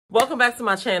Welcome back to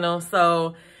my channel.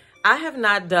 So I have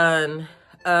not done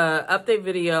an update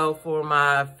video for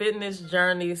my fitness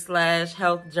journey /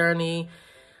 health journey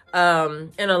in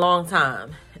a long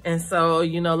time. And so,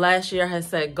 you know, last year I had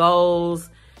set goals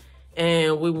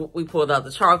and we pulled out the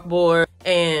chalkboard.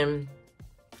 And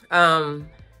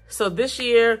so this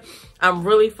year I'm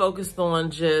really focused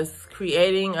on just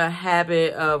creating a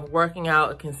habit of working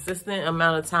out a consistent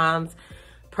amount of times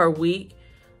per week.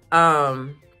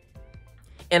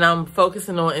 And I'm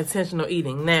focusing on intentional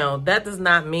eating. Now, that does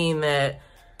not mean that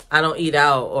I don't eat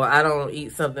out or I don't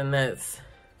eat something that's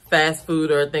fast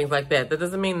food or things like that. That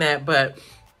doesn't mean that, but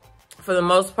for the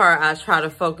most part, I try to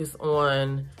focus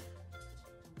on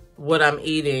what I'm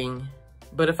eating.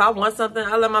 But if I want something,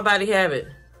 I let my body have it.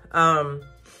 I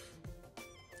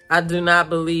do not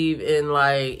believe in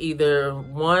like either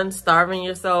one, starving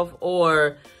yourself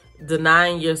or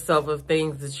denying yourself of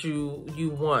things that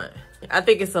you want. I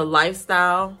think it's a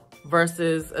lifestyle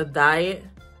versus a diet,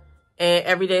 and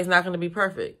every day is not going to be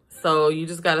perfect. So you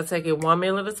just got to take it one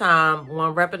meal at a time,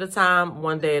 one rep at a time,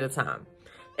 one day at a time.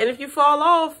 And if you fall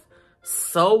off,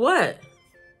 so what?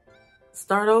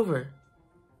 Start over.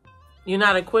 You're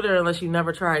not a quitter unless you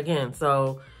never try again.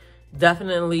 So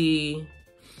definitely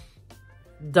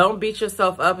don't beat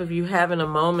yourself up if you have in a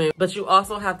moment, but you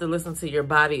also have to listen to your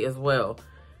body as well.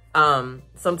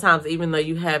 Sometimes even though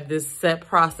you have this set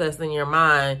process in your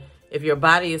mind, if your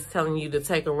body is telling you to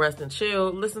take a rest and chill,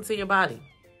 listen to your body.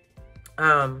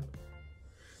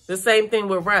 The same thing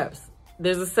with reps.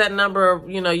 There's a set number of,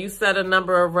 you set a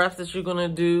number of reps that you're going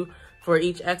to do for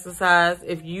each exercise.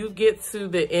 If you get to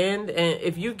the end and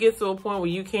if you get to a point where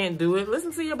you can't do it,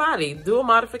 listen to your body. Do a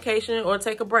modification or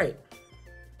take a break.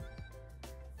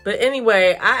 But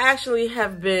anyway, I actually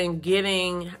have been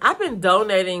I've been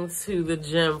donating to the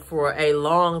gym for a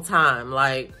long time.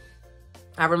 Like,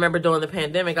 I remember during the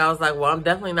pandemic, I was like, well, I'm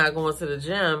definitely not going to the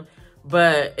gym.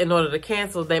 But in order to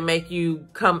cancel, they make you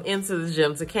come into the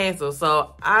gym to cancel.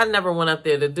 So I never went up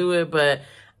there to do it, but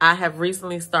I have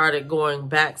recently started going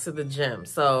back to the gym.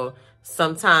 So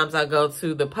sometimes I go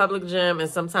to the public gym and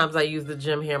sometimes I use the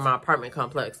gym here in my apartment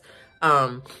complex.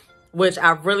 Which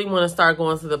I really want to start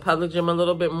going to the public gym a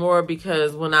little bit more,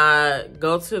 because when I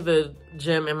go to the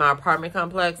gym in my apartment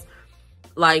complex,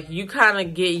 like, you kind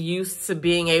of get used to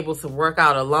being able to work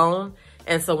out alone.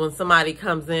 And so when somebody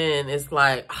comes in, it's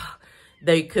like,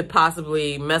 they could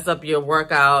possibly mess up your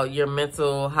workout, your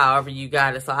mental, however you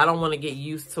got it. So I don't want to get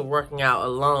used to working out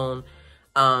alone.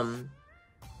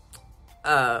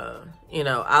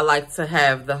 I like to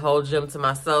have the whole gym to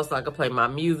myself so I can play my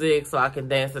music, so I can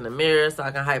dance in the mirror, so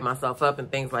I can hype myself up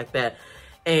and things like that.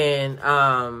 And,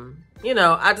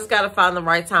 I just got to find the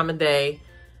right time of day.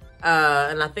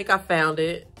 And I think I found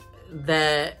it,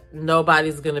 that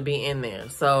nobody's going to be in there.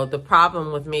 So the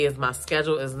problem with me is my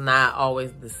schedule is not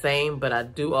always the same, but I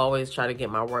do always try to get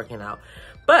my working out.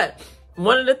 But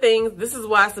one of the things, this is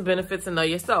why it's a benefit to know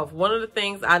yourself. One of the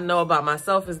things I know about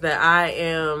myself is that I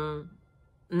am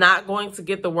not going to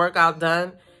get the workout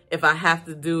done if I have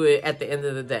to do it at the end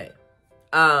of the day.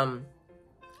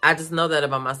 I just know that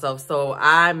about myself. So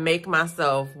I make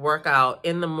myself work out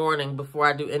in the morning before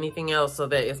I do anything else, so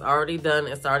that it's already done,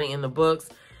 it's already in the books,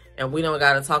 and we don't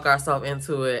got to talk ourselves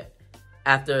into it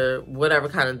after whatever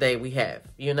kind of day we have,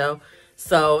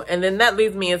 So, and then that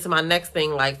leads me into my next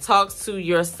thing, like, talk to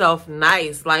yourself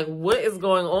nice. Like, what is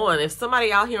going on? If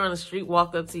somebody out here on the street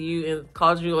walked up to you and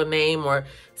called you a name or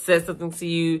said something to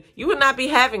you, you would not be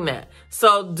having that.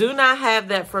 So do not have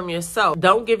that from yourself.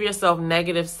 Don't give yourself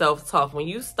negative self-talk. When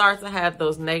you start to have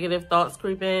those negative thoughts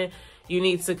creep in, you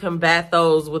need to combat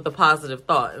those with a positive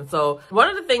thought. And so one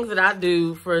of the things that I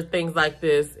do for things like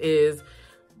this is,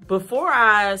 before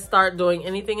I start doing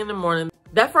anything in the morning,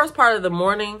 that first part of the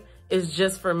morning is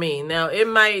just for me. Now,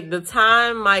 the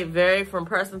time might vary from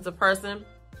person to person,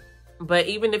 but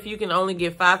even if you can only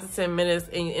get 5 to 10 minutes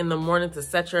in the morning to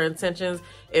set your intentions,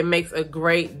 it makes a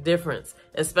great difference,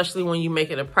 especially when you make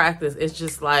it a practice. It's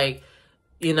just like,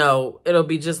 it'll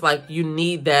be just like you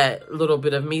need that little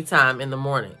bit of me time in the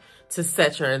morning to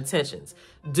set your intentions.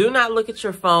 Do not look at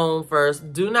your phone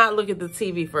first. Do not look at the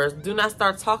TV first. Do not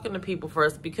start talking to people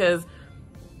first, because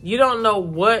you don't know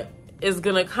what is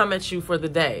going to come at you for the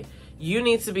day. You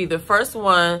need to be the first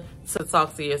one to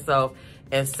talk to yourself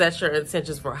and set your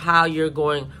intentions for how you're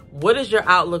going. What is your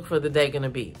outlook for the day going to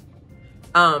be?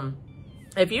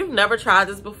 If you've never tried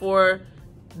this before,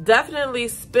 definitely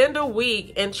spend a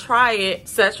week and try it.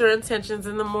 Set your intentions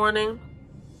in the morning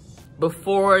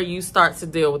before you start to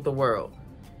deal with the world.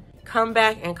 Come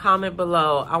back and comment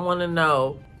below. I want to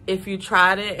know if you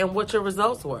tried it and what your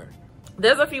results were.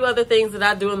 there's a few other things that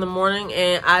I do in the morning,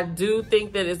 and I do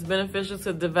think that it's beneficial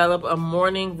to develop a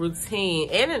morning routine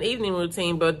and an evening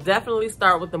routine, but definitely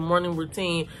start with the morning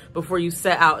routine before you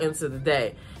set out into the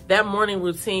day. That morning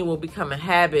routine will become a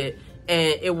habit,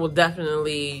 and it will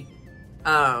definitely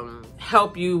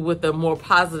help you with a more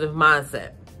positive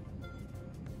mindset.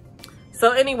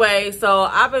 So anyway, so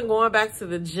I've been going back to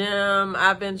the gym.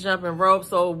 I've been jumping rope.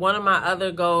 So one of my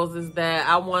other goals is that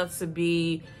I want to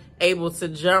be able to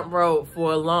jump rope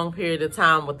for a long period of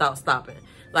time without stopping.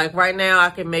 Like right now, I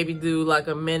can maybe do like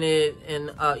a minute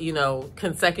and, you know,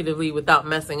 consecutively without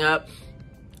messing up.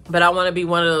 But I want to be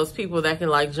one of those people that can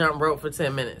like jump rope for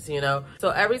 10 minutes, you know? So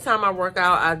every time I work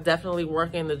out, I definitely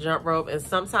work in the jump rope. And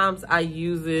sometimes I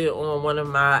use it on one of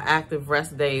my active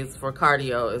rest days for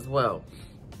cardio as well.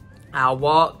 I'll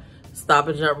walk, stop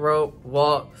and jump rope,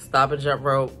 walk, stop and jump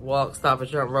rope, walk, stop and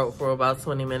jump rope for about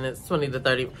 20 minutes,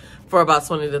 for about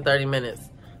 20 to 30 minutes.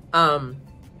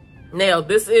 Now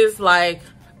this is like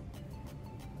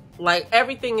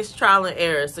everything is trial and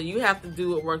error. So you have to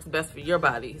do what works best for your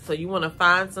body. So you want to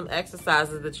find some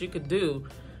exercises that you could do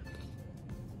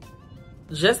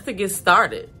just to get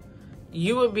started.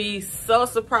 You would be so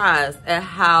surprised at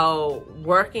how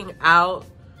working out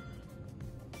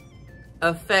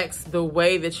affects the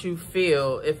way that you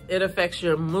feel. If it affects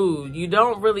your mood, you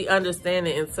don't really understand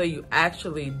it until you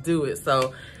actually do it.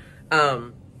 So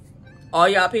all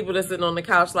y'all people that's sitting on the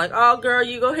couch like, oh girl,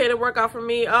 you go ahead and work out for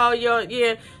me, oh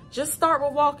yeah, just start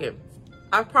with walking.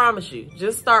 I promise you,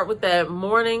 just start with that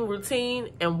morning routine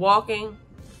and walking.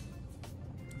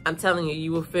 I'm telling you,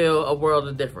 you will feel a world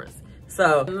of difference.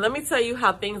 So let me tell you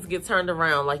how things get turned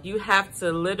around. Like you have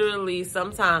to literally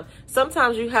sometimes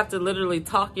you have to literally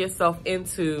talk yourself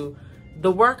into the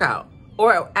workout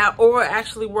or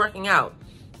actually working out.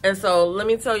 And so let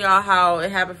me tell y'all how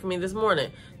it happened for me this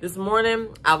morning. This morning,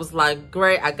 I was like,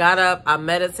 great. I got up, I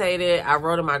meditated, I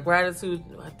wrote in my gratitude.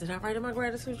 Did I write in my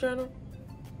gratitude journal?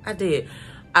 I did.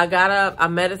 I got up, I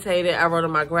meditated, I wrote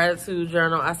in my gratitude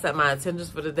journal. I set my intentions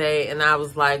for the day, and I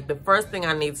was like, the first thing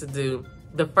I need to do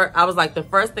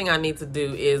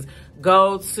is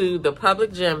go to the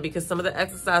public gym, because some of the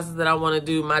exercises that I want to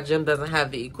do, my gym doesn't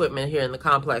have the equipment here in the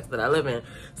complex that I live in.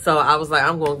 So I was like,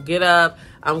 I'm going to get up,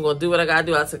 I'm going to do what I got to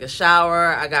do. I took a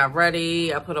shower, I got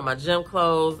ready, I put on my gym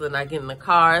clothes, and I get in the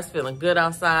car. It's feeling good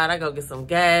outside. I go get some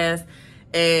gas,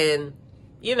 and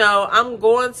you know, I'm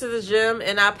going to the gym,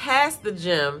 and I passed the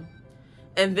gym,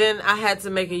 and then I had to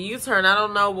make a U-turn. I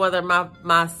don't know whether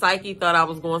my psyche thought I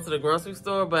was going to the grocery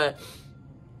store, but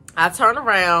I turn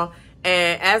around,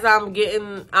 and I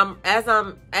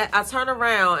turn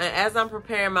around, and as I'm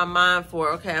preparing my mind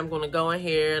for, okay, I'm going to go in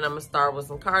here and I'm going to start with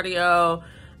some cardio.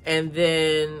 And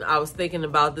then I was thinking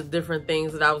about the different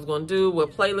things that I was going to do,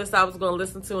 what playlists I was going to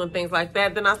listen to and things like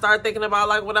that. Then I started thinking about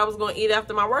like what I was going to eat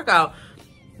after my workout.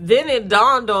 Then it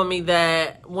dawned on me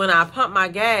that when I pump my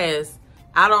gas,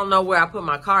 I don't know where I put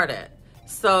my card at.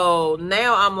 So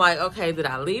now I'm like, okay, did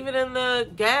I leave it in the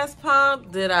gas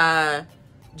pump? Did I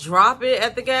drop it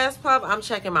at the gas pump? I'm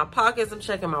checking my pockets, I'm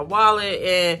checking my wallet,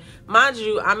 and mind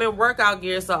you, I'm in workout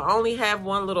gear, so I only have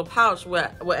one little pouch with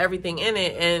everything in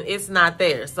it, and it's not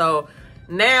there. So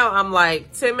now I'm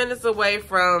like 10 minutes away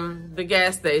from the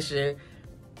gas station,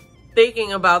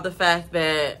 thinking about the fact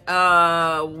that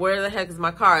where the heck is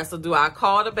my car? So do I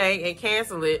call the bank and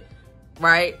cancel it,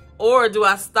 right? Or do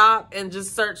I stop and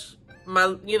just search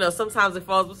my, you know, sometimes it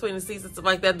falls between the seats and stuff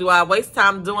like that. Do I waste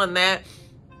time doing that?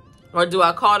 Or do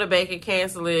I call the bank and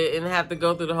cancel it and have to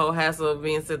go through the whole hassle of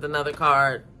being sent another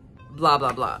card, blah,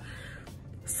 blah, blah.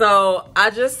 So I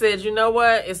just said, you know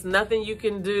what? It's nothing you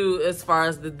can do as far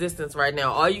as the distance right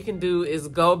now. All you can do is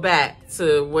go back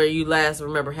to where you last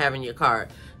remember having your card.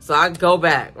 So I go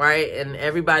back, right? And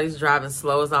everybody's driving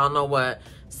slow as I don't know what.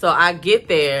 So I get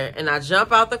there and I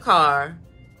jump out the car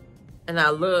and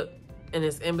I look, and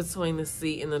it's in between the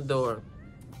seat and the door.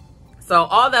 So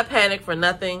all that panic for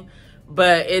nothing.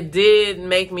 But it did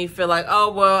make me feel like,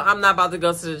 oh, well, I'm not about to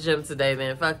go to the gym today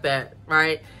then. Fuck that,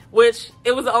 right? Which,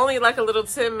 it was only like a little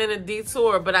 10-minute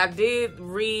detour, but I did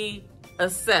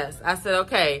reassess. I said,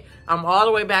 okay, I'm all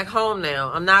the way back home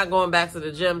now. I'm not going back to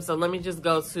the gym, so let me just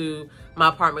go to my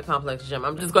apartment complex gym.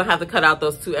 I'm just going to have to cut out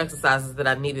those 2 exercises that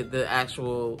I needed the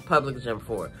actual public gym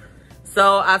for.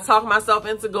 So I talked myself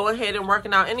into going ahead and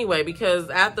working out anyway, because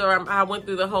after I went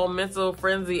through the whole mental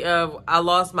frenzy of I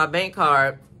lost my bank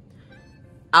card,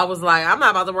 I was like, I'm not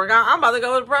about to work out. I'm about to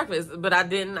go to breakfast. But I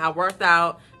didn't. I worked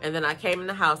out, and then I came in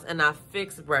the house and I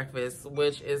fixed breakfast,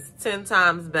 which is 10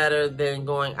 times better than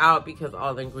going out because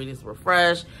all the ingredients were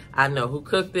fresh. I know who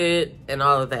cooked it and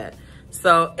all of that.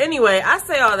 So anyway, I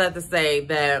say all that to say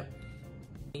that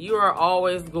You are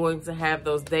always going to have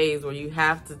those days where you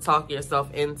have to talk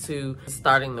yourself into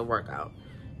starting the workout.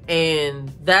 And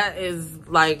that is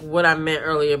like what I meant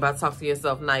earlier about talk to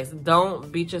yourself nice.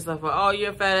 Don't beat yourself up. Oh,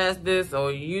 you're a fat ass this,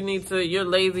 or you're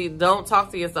lazy. Don't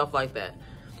talk to yourself like that.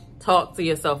 Talk to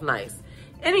yourself nice.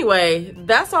 Anyway,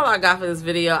 that's all I got for this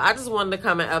video. I just wanted to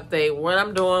come and update what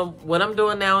I'm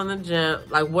doing now in the gym,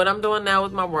 like what I'm doing now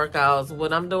with my workouts,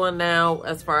 what I'm doing now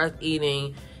as far as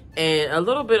eating, and a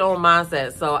little bit on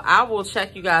mindset. So I will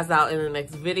check you guys out in the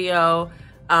next video.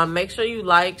 Make sure you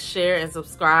like, share, and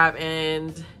subscribe,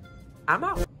 and I'm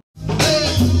out.